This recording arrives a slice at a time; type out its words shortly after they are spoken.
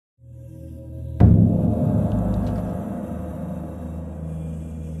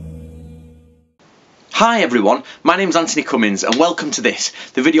Hi everyone, my name's Antony Cummins and welcome to this,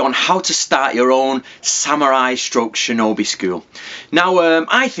 the video on how to start your own samurai stroke shinobi school. Now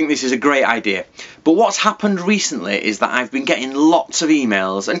I think this is a great idea, but what's happened recently is that I've been getting lots of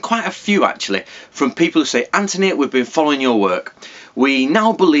emails, and quite a few actually, from people who say, Antony, we've been following your work. We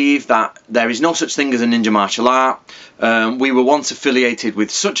now believe that there is no such thing as a ninja martial art. We were once affiliated with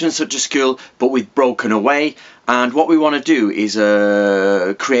such and such a school, but we've broken away. And what we want to do is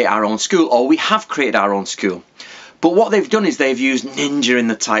create our own school, or we have created our own school. But what they've done is they've used ninja in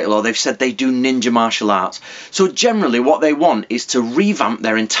the title, or they've said they do ninja martial arts. So generally what they want is to revamp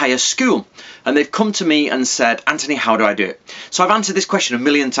their entire school. And they've come to me and said, Antony, how do I do it? So I've answered this question a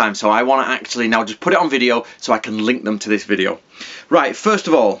million times, so I want to actually now just put it on video so I can link them to this video. Right, first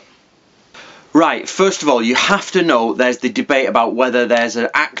of all, you have to know there's the debate about whether there's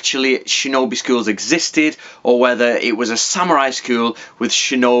actually shinobi schools existed or whether it was a samurai school with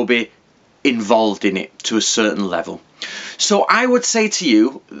shinobi involved in it to a certain level. So I would say to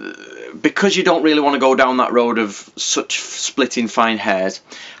you, because you don't really want to go down that road of such splitting fine hairs,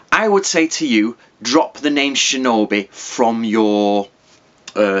 I would say to you, drop the name shinobi from your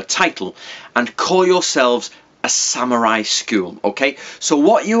title and call yourselves a samurai school. Okay, so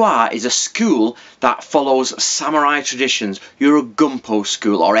what you are is a school that follows samurai traditions. You're a gunpo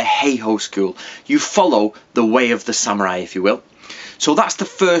school or a heiho school. You follow the way of the samurai, if you will. So that's the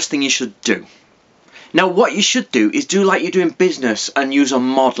first thing you should do. Now what you should do is do like you do in business and use a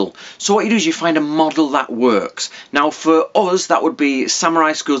model. So what you do is you find a model that works. Now for us that would be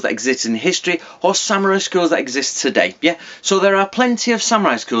samurai schools that exist in history or samurai schools that exist today. Yeah. So there are plenty of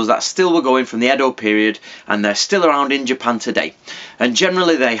samurai schools that still were going from the Edo period and they're still around in Japan today. And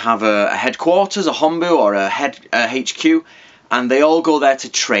generally they have a headquarters, a honbu or a HQ, and they all go there to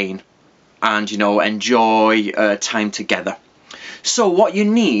train and, you know, enjoy time together. So what you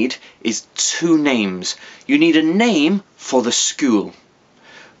need is two names. You need a name for the school,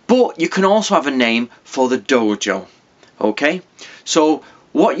 but you can also have a name for the dojo. Okay? So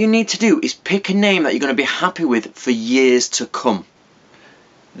what you need to do is pick a name that you're going to be happy with for years to come.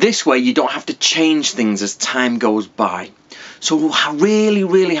 This way you don't have to change things as time goes by. So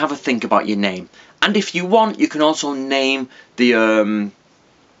really have a think about your name. And if you want, you can also name the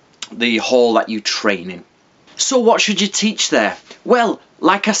hall that you train in. So what should you teach there? Well,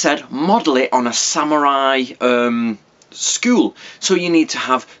 like I said, model it on a samurai school. So you need to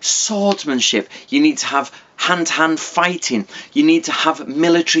have swordsmanship, you need to have hand-to-hand fighting, you need to have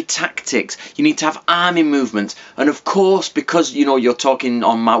military tactics, you need to have army movements, and of course, because you know you're talking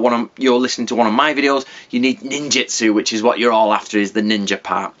on you're listening to one of my videos, you need ninjutsu, which is what you're all after, is the ninja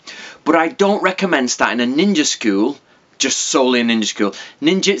part. But I don't recommend starting a ninja school just solely a ninja school.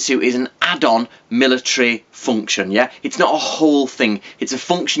 Ninjutsu is an add-on military function, yeah? It's not a whole thing. It's a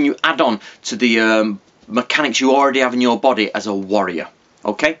function you add on to the mechanics you already have in your body as a warrior,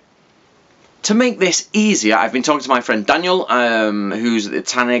 okay? To make this easier, I've been talking to my friend Daniel, who's the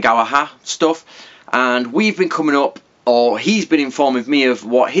Tanegawa stuff, and we've been coming up, or he's been informing me of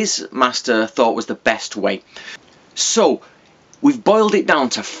what his master thought was the best way. So, we've boiled it down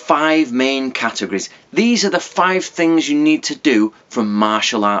to 5 main categories. These are the 5 things you need to do from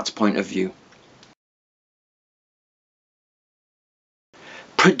martial arts point of view.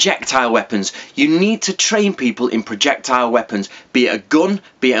 Projectile weapons. You need to train people in projectile weapons. Be it a gun,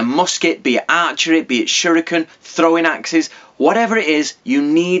 be it a musket, be it archery, be it shuriken, throwing axes, whatever it is, you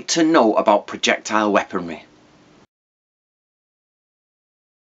need to know about projectile weaponry.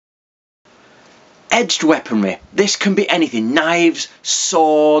 Edged weaponry. This can be anything. Knives,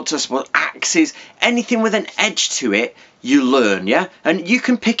 swords, I suppose, axes, anything with an edge to it, you learn, yeah? And you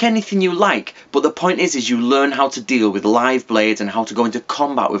can pick anything you like, but the point is you learn how to deal with live blades and how to go into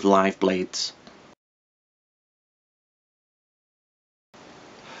combat with live blades.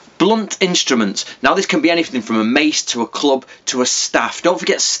 Blunt instruments. Now this can be anything from a mace to a club to a staff. Don't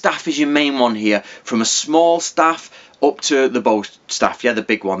forget staff is your main one here. From a small staff up to the bow staff, yeah, the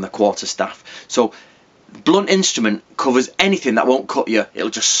big one, the quarter staff. So blunt instrument covers anything that won't cut you, it'll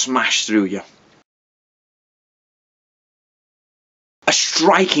just smash through you. A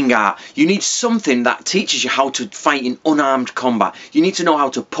striking art. You need something that teaches you how to fight in unarmed combat. You need to know how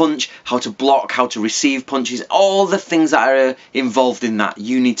to punch, how to block, how to receive punches, all the things that are involved in that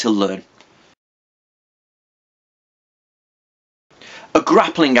you need to learn. A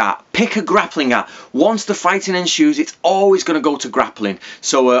grappling art. Pick a grappling art. Once the fighting ensues, it's always going to go to grappling.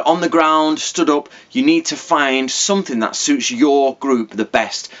 So on the ground, stood up, you need to find something that suits your group the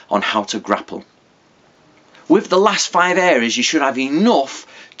best on how to grapple. With the last 5 areas, you should have enough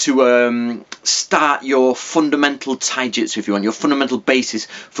to start your fundamental taijutsu, if you want, your fundamental basis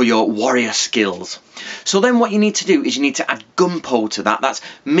for your warrior skills. So then what you need to do is you need to add gunpo to that. That's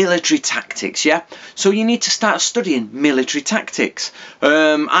military tactics, yeah? So you need to start studying military tactics.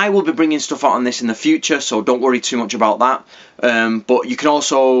 I will be bringing stuff out on this in the future, so don't worry too much about that. But you can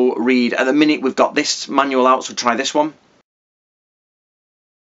also read, at the minute we've got this manual out, so try this one.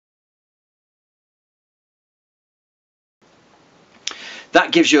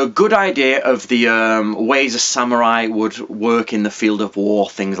 That gives you a good idea of the ways a samurai would work in the field of war,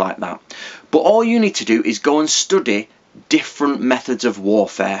 things like that. But all you need to do is go and study different methods of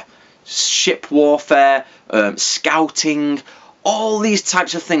warfare. Ship warfare, scouting, all these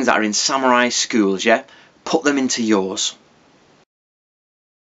types of things that are in samurai schools, yeah? Put them into yours.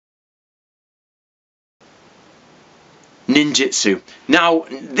 Ninjutsu. Now,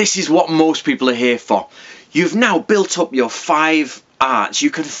 this is what most people are here for. You've now built up your 5 arts. You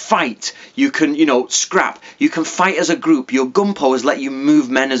can fight, you can, scrap, you can fight as a group. Your gunpo has let you move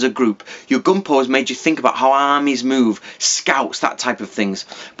men as a group. Your gunpo has made you think about how armies move, scouts, that type of things.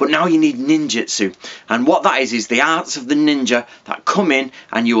 But now you need ninjutsu, and what that is the arts of the ninja that come in,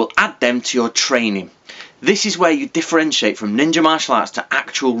 and you will add them to your training. This is where you differentiate from ninja martial arts to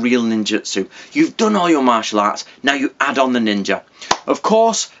actual real ninjutsu. You've done all your martial arts, now you add on the ninja. Of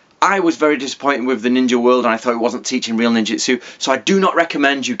course, I was very disappointed with the ninja world, and I thought it wasn't teaching real ninjutsu, so I do not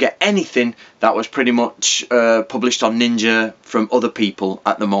recommend you get anything that was pretty much published on ninja from other people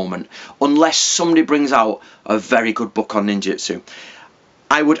at the moment, unless somebody brings out a very good book on ninjutsu.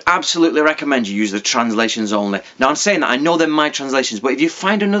 I would absolutely recommend you use the translations only. Now, I'm saying that I know they're my translations, but if you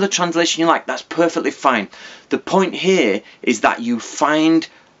find another translation you like, that's perfectly fine. The point here is that you find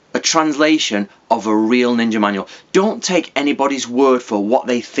a translation of a real ninja manual. Don't take anybody's word for what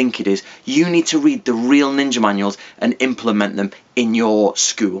they think it is. You need to read the real ninja manuals and implement them in your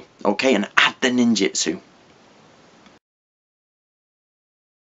school, okay? And add the ninjutsu.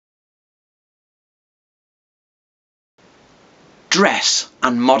 Dress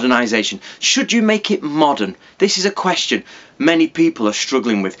and modernisation. Should you make it modern? This is a question many people are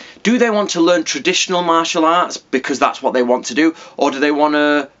struggling with. Do they want to learn traditional martial arts because that's what they want to do, or do they want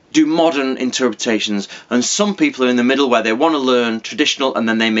to do modern interpretations? And some people are in the middle where they want to learn traditional and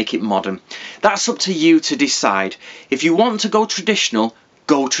then they make it modern. That's up to you to decide. If you want to go traditional,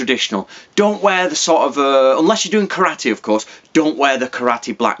 go traditional. Don't wear the sort of, unless you're doing karate of course, don't wear the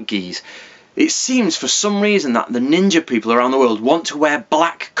karate black gis. It seems for some reason that the ninja people around the world want to wear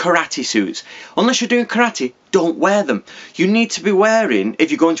black karate suits. Unless you're doing karate, don't wear them. You need to be wearing,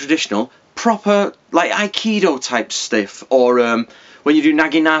 if you're going traditional, proper like aikido type stuff, or when you do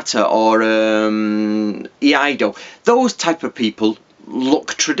naginata or iaido. Those type of people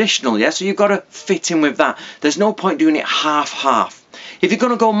look traditional, yeah? So you've got to fit in with that. There's no point doing it half-half. If you're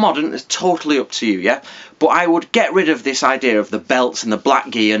going to go modern, it's totally up to you, yeah? But I would get rid of this idea of the belts and the black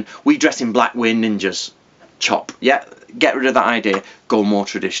gi and we dress in black, we're ninjas. Chop, yeah? Get rid of that idea. Go more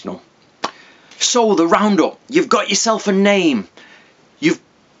traditional. So, the roundup. You've got yourself a name. You've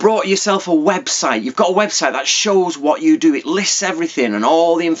brought yourself a website. You've got a website that shows what you do. It lists everything and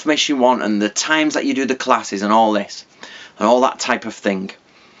all the information you want and the times that you do the classes and all this. And all that type of thing.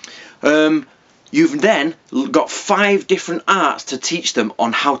 You've then got 5 different arts to teach them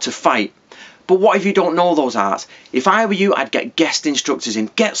on how to fight. But what if you don't know those arts? If I were you, I'd get guest instructors in.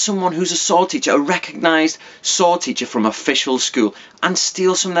 Get someone who's a sword teacher, a recognised sword teacher from official school, and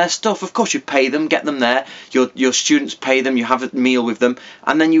steal some of their stuff. Of course, you pay them, get them there. Your students pay them, you have a meal with them,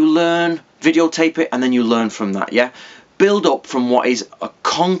 and then you learn, videotape it, and then you learn from that, yeah? Build up from what is a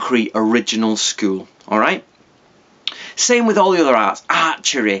concrete original school, alright? Same with all the other arts,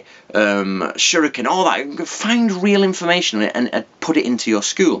 archery, shuriken, all that. Find real information on it and put it into your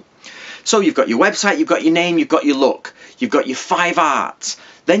school. So you've got your website, you've got your name, you've got your look, you've got your 5 arts.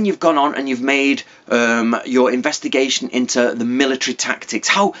 Then you've gone on and you've made your investigation into the military tactics,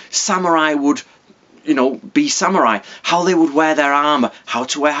 how samurai would, be samurai, how they would wear their armour, how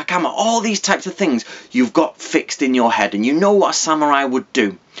to wear hakama, all these types of things you've got fixed in your head and you know what a samurai would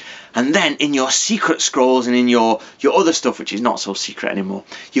do. And then in your secret scrolls and in your other stuff, which is not so secret anymore,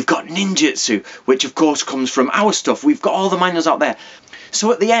 you've got ninjutsu, which of course comes from our stuff. We've got all the manuals out there.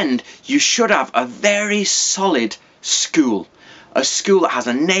 So at the end, you should have a very solid school. A school that has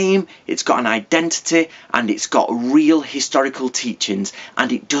a name, it's got an identity, and it's got real historical teachings,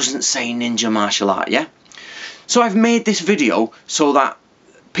 and it doesn't say ninja martial art, yeah? So I've made this video so that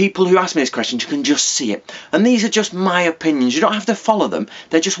people who ask me this question can just see it. And these are just my opinions. You don't have to follow them.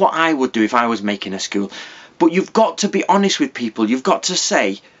 They're just what I would do if I was making a school. But you've got to be honest with people. You've got to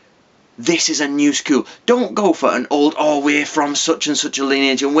say, this is a new school. Don't go for an old, oh, we're from such and such a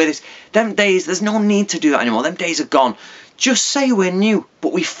lineage and we're this. Them days, there's no need to do that anymore. Them days are gone. Just say we're new,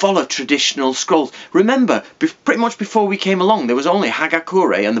 but we follow traditional scrolls. Remember, pretty much before we came along, there was only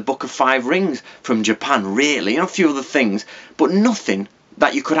Hagakure and the Book of Five Rings from Japan, really, and a few other things, but nothing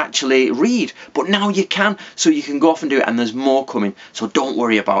that you could actually read. But now you can, so you can go off and do it, and there's more coming, so don't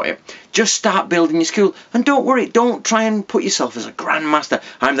worry about it. Just start building your school, and don't worry, don't try and put yourself as a grandmaster.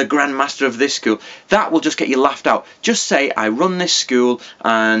 I'm the grandmaster of this school. That will just get you laughed out. Just say, I run this school,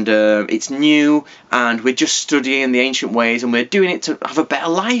 and it's new, and we're just studying the ancient ways, and we're doing it to have a better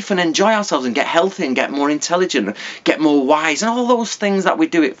life and enjoy ourselves and get healthy and get more intelligent and get more wise and all those things that we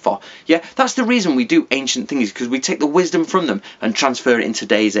do it for. Yeah, that's the reason we do ancient things, because we take the wisdom from them and transfer it in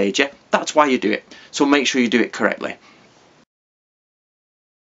today's age. Yeah, that's why you do it. So make sure you do it correctly.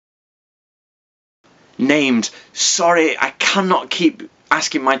 Names. Sorry, I cannot keep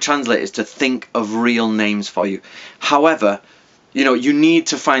asking my translators to think of real names for you. However, you know, you need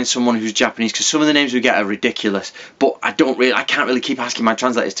to find someone who's Japanese, because some of the names we get are ridiculous. But I can't really keep asking my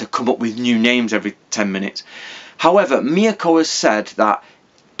translators to come up with new names every 10 minutes. However, Miyako has said that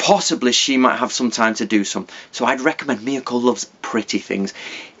possibly she might have some time to do some. So I'd recommend, Miyako loves pretty things.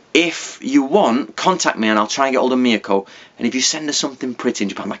 If you want, contact me and I'll try and get hold of Miyako. And if you send her something pretty in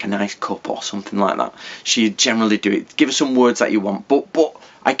Japan, like a nice cup or something like that, she'd generally do it. Give her some words that you want. But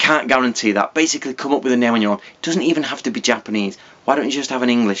I can't guarantee that. Basically, come up with a name on your own. It doesn't even have to be Japanese. Why don't you just have an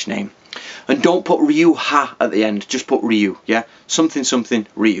English name? And don't put Ryu-ha at the end. Just put Ryu, yeah? Something, something,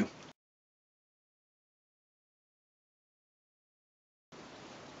 Ryu.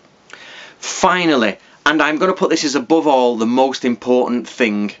 Finally, and I'm going to put this as above all, the most important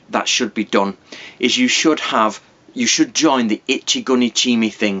thing that should be done, is you should join the ichigun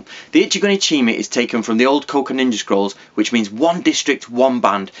ichimi thing. The ichigun ichimi is taken from the old Koka Ninja Scrolls, which means one district, one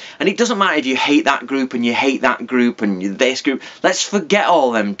band. And it doesn't matter if you hate that group and you hate that group and this group. Let's forget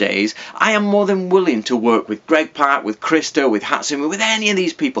all them days. I am more than willing to work with Greg Park, with Krista, with Hatsumi, with any of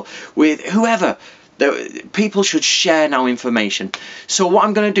these people, with whoever. People should share now information. So what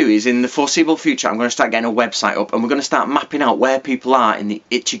I'm going to do is, in the foreseeable future, I'm going to start getting a website up, and we're going to start mapping out where people are in the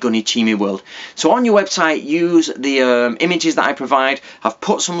ichigun ichimi world. So on your website, use the images that I provide. I've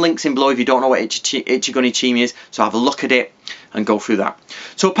put some links in below if you don't know what ichigun ichimi is, so have a look at it and go through that.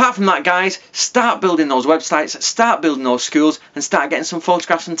 So apart from that, guys, start building those websites, start building those schools, and start getting some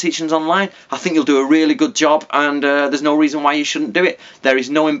photographs and teachings online. I think you'll do a really good job, and there's no reason why you shouldn't do it. There is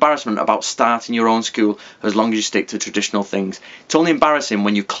no embarrassment about starting your own school as long as you stick to traditional things. It's only embarrassing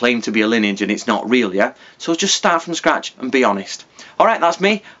when you claim to be a lineage and it's not real, yeah? So just start from scratch and be honest. Alright, that's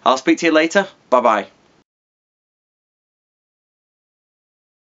me. I'll speak to you later. Bye bye.